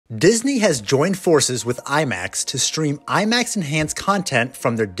Disney has joined forces with IMAX to stream IMAX Enhanced content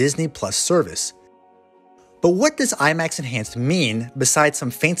from their Disney Plus service. But what does IMAX Enhanced mean besides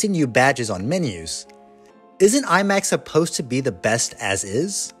some fancy new badges on menus? Isn't IMAX supposed to be the best as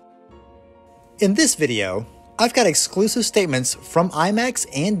is? In this video, I've got exclusive statements from IMAX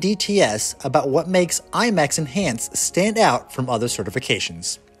and DTS about what makes IMAX Enhanced stand out from other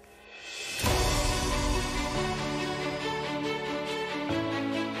certifications.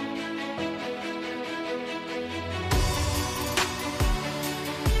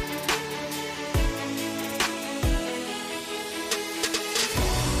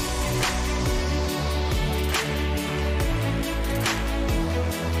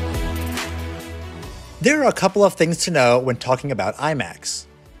 There are a couple of things to know when talking about IMAX.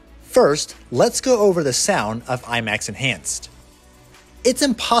 First, let's go over the sound of IMAX Enhanced. It's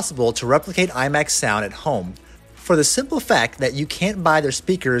impossible to replicate IMAX sound at home for the simple fact that you can't buy their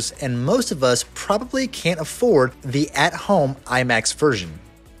speakers and most of us probably can't afford the at-home IMAX version.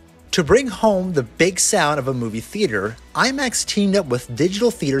 To bring home the big sound of a movie theater, IMAX teamed up with Digital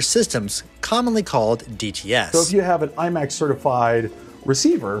Theater Systems, commonly called DTS. So if you have an IMAX certified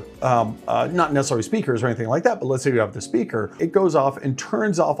receiver, not necessarily speakers or anything like that, but let's say you have the speaker, it goes off and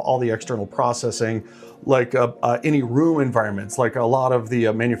turns off all the external processing, like any room environments. Like a lot of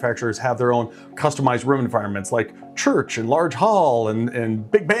the manufacturers have their own customized room environments, like church and large hall and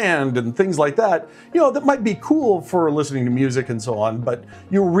big band and things like that. You know, that might be cool for listening to music and so on, but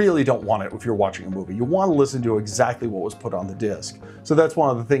you really don't want it if you're watching a movie. You want to listen to exactly what was put on the disc. So that's one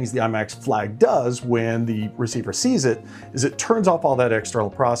of the things the IMAX flag does when the receiver sees it, is it turns off all that external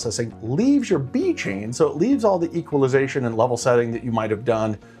processing, leaves your B chain, so it leaves all the equalization and level setting that you might have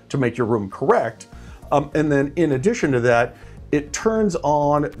done to make your room correct. And then in addition to that, it turns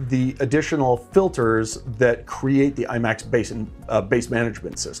on the additional filters that create the IMAX base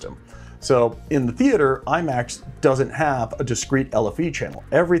management system. So in the theater, IMAX doesn't have a discrete LFE channel.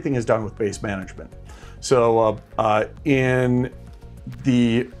 Everything is done with base management. So in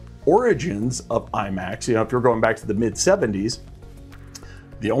the origins of IMAX, you know, if you're going back to the mid-70s,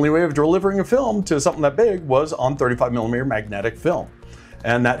 the only way of delivering a film to something that big was on 35mm magnetic film.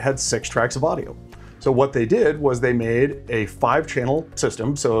 And that had 6 tracks of audio. So what they did was they made a 5-channel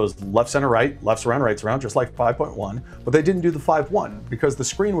system. So it was left, center, right, left surround, right surround, just like 5.1, but they didn't do the 5.1 because the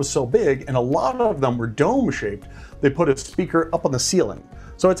screen was so big and a lot of them were dome shaped. They put a speaker up on the ceiling.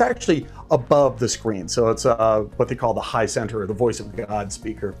 So it's actually above the screen. So it's what they call the high center or the voice of God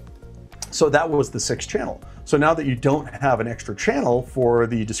speaker. So that was the 6th channel. So now that you don't have an extra channel for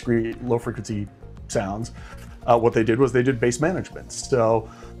the discrete low frequency sounds, what they did was they did base management. So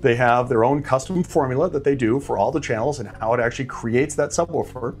they have their own custom formula that they do for all the channels and how it actually creates that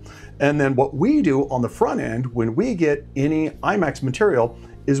subwoofer. And then what we do on the front end when we get any IMAX material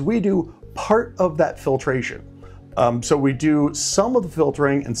is we do part of that filtration. So we do some of the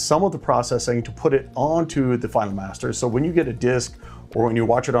filtering and some of the processing to put it onto the final master. So when you get a disc or when you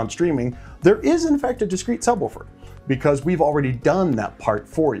watch it on streaming, there is in fact a discrete subwoofer because we've already done that part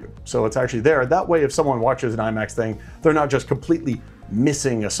for you. So it's actually there. That way, if someone watches an IMAX thing, they're not just completely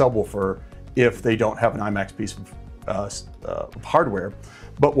missing a subwoofer if they don't have an IMAX piece of hardware.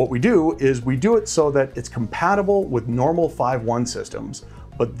 But what we do is we do it so that it's compatible with normal 5.1 systems.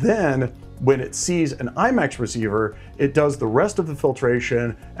 But then when it sees an IMAX receiver, it does the rest of the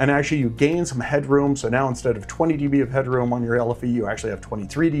filtration and actually you gain some headroom. So now instead of 20 dB of headroom on your LFE, you actually have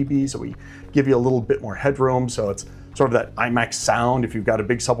 23 dB. So we give you a little bit more headroom. So it's sort of that IMAX sound. If you've got a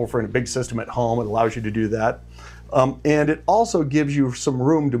big subwoofer and a big system at home, it allows you to do that. And it also gives you some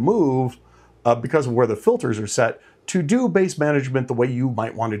room to move because of where the filters are set to do base management the way you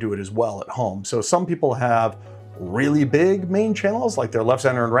might want to do it as well at home. So some people have really big main channels, like their left,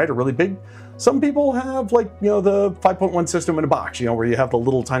 center, and right are really big. Some people have, like, you know, the 5.1 system in a box, you know, where you have the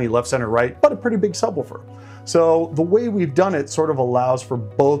little tiny left, center, right, but a pretty big subwoofer. So the way we've done it sort of allows for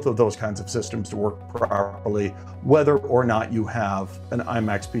both of those kinds of systems to work properly, whether or not you have an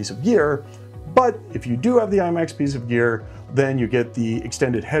IMAX piece of gear. But if you do have the IMAX piece of gear, then you get the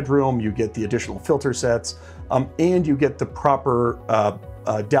extended headroom, you get the additional filter sets, and you get the proper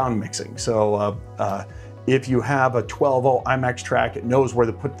down mixing. So if you have a 12.0 IMAX track, it knows where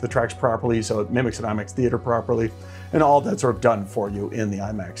to put the tracks properly, so it mimics an IMAX theater properly, and all that's sort of done for you in the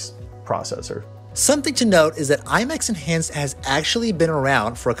IMAX processor. Something to note is that IMAX Enhanced has actually been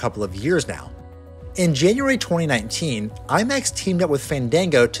around for a couple of years now. In January 2019, IMAX teamed up with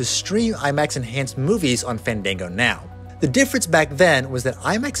Fandango to stream IMAX Enhanced movies on Fandango Now. The difference back then was that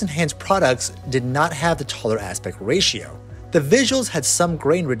IMAX Enhanced products did not have the taller aspect ratio. The visuals had some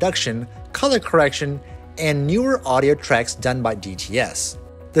grain reduction, color correction, and newer audio tracks done by DTS.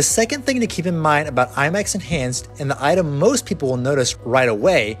 The second thing to keep in mind about IMAX Enhanced, and the item most people will notice right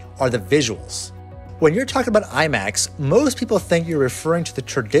away, are the visuals. When you're talking about IMAX, most people think you're referring to the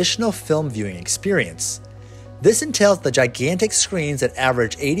traditional film viewing experience. This entails the gigantic screens that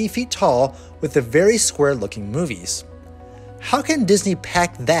average 80 feet tall with the very square-looking movies. How can Disney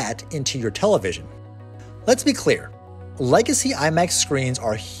pack that into your television? Let's be clear. Legacy IMAX screens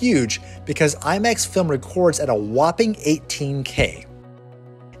are huge because IMAX film records at a whopping 18K.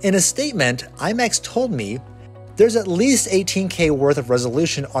 In a statement, IMAX told me, "There's at least 18K worth of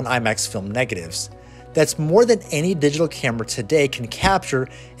resolution on IMAX film negatives. That's more than any digital camera today can capture,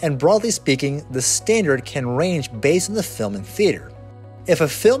 and broadly speaking, the standard can range based on the film in theater. If a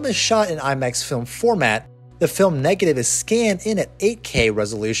film is shot in IMAX film format, the film negative is scanned in at 8K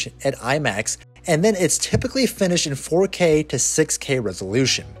resolution at IMAX, and then it's typically finished in 4K to 6K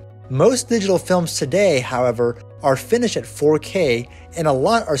resolution. Most digital films today, however, are finished at 4K, and a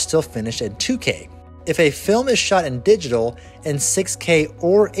lot are still finished at 2K. If a film is shot in digital in 6K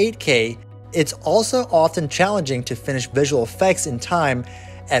or 8K, it's also often challenging to finish visual effects in time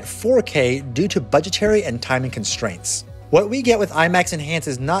at 4K due to budgetary and timing constraints. What we get with IMAX Enhanced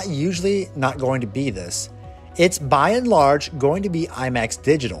is usually not going to be this. It's by and large going to be IMAX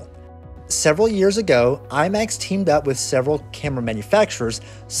Digital. Several years ago, IMAX teamed up with several camera manufacturers,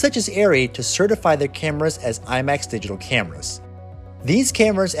 such as Arri, to certify their cameras as IMAX Digital cameras. These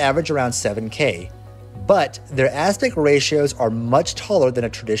cameras average around 7K, but their aspect ratios are much taller than a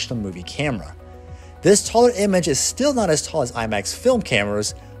traditional movie camera. This taller image is still not as tall as IMAX film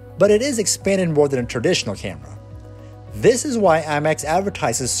cameras, but it is expanded more than a traditional camera. This is why IMAX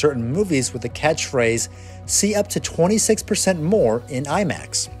advertises certain movies with the catchphrase, "See up to 26% more in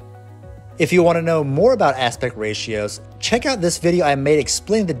IMAX." If you want to know more about aspect ratios, check out this video I made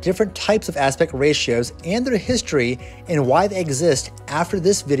explaining the different types of aspect ratios and their history and why they exist after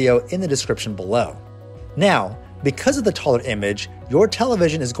this video in the description below. Now, because of the taller image, your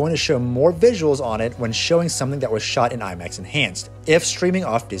television is going to show more visuals on it when showing something that was shot in IMAX Enhanced, if streaming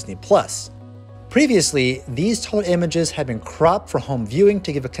off Disney+. Previously, these taller images had been cropped for home viewing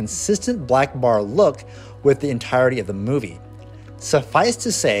to give a consistent black bar look with the entirety of the movie. Suffice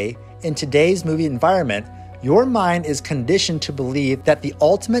to say, in today's movie environment, your mind is conditioned to believe that the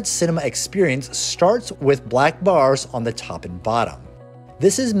ultimate cinema experience starts with black bars on the top and bottom.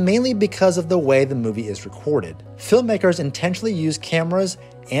 This is mainly because of the way the movie is recorded. Filmmakers intentionally use cameras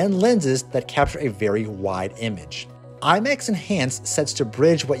and lenses that capture a very wide image. IMAX Enhanced sets to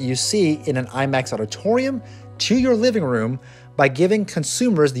bridge what you see in an IMAX auditorium to your living room by giving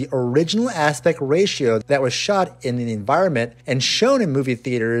consumers the original aspect ratio that was shot in the environment and shown in movie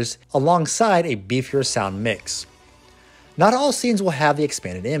theaters alongside a beefier sound mix. Not all scenes will have the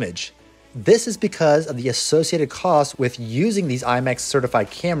expanded image. This is because of the associated costs with using these IMAX certified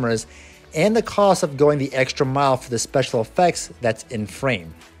cameras and the cost of going the extra mile for the special effects that's in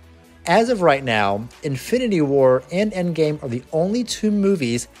frame. As of right now, Infinity War and Endgame are the only two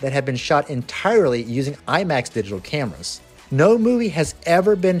movies that have been shot entirely using IMAX digital cameras. No movie has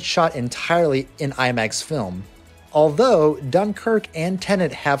ever been shot entirely in IMAX film, although Dunkirk and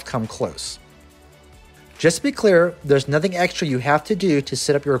Tenet have come close. Just to be clear, there's nothing extra you have to do to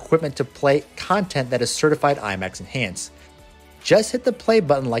set up your equipment to play content that is certified IMAX Enhanced. Just hit the play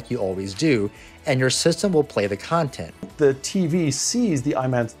button like you always do, and your system will play the content. The TV sees the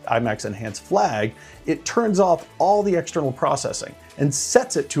IMAX Enhanced flag, it turns off all the external processing and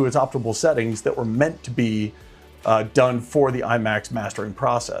sets it to its optimal settings that were meant to be done for the IMAX mastering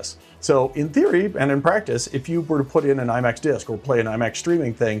process. So in theory and in practice, if you were to put in an IMAX disc or play an IMAX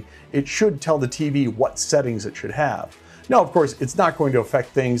streaming thing, it should tell the TV what settings it should have. Now, of course, it's not going to affect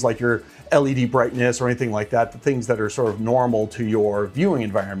things like your LED brightness or anything like that, the things that are sort of normal to your viewing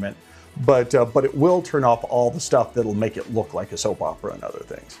environment, but it will turn off all the stuff that'll make it look like a soap opera and other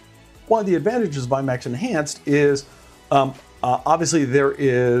things. One of the advantages of IMAX Enhanced is obviously there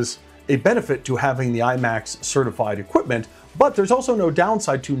is a benefit to having the IMAX certified equipment, but there's also no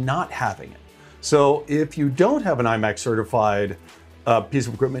downside to not having it. So if you don't have an IMAX certified piece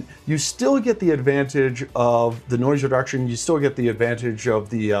of equipment, you still get the advantage of the noise reduction, you still get the advantage of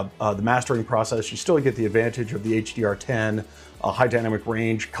the mastering process, you still get the advantage of the HDR10, high dynamic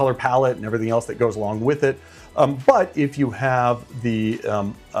range, color palette, and everything else that goes along with it. But if you have the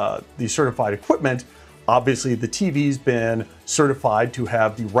certified equipment, obviously the TV's been certified to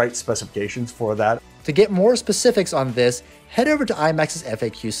have the right specifications for that. To get more specifics on this, head over to IMAX's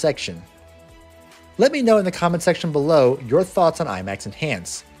FAQ section. Let me know in the comment section below your thoughts on IMAX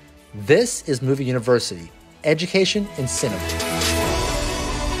Enhanced. This is Movie University, education in cinema.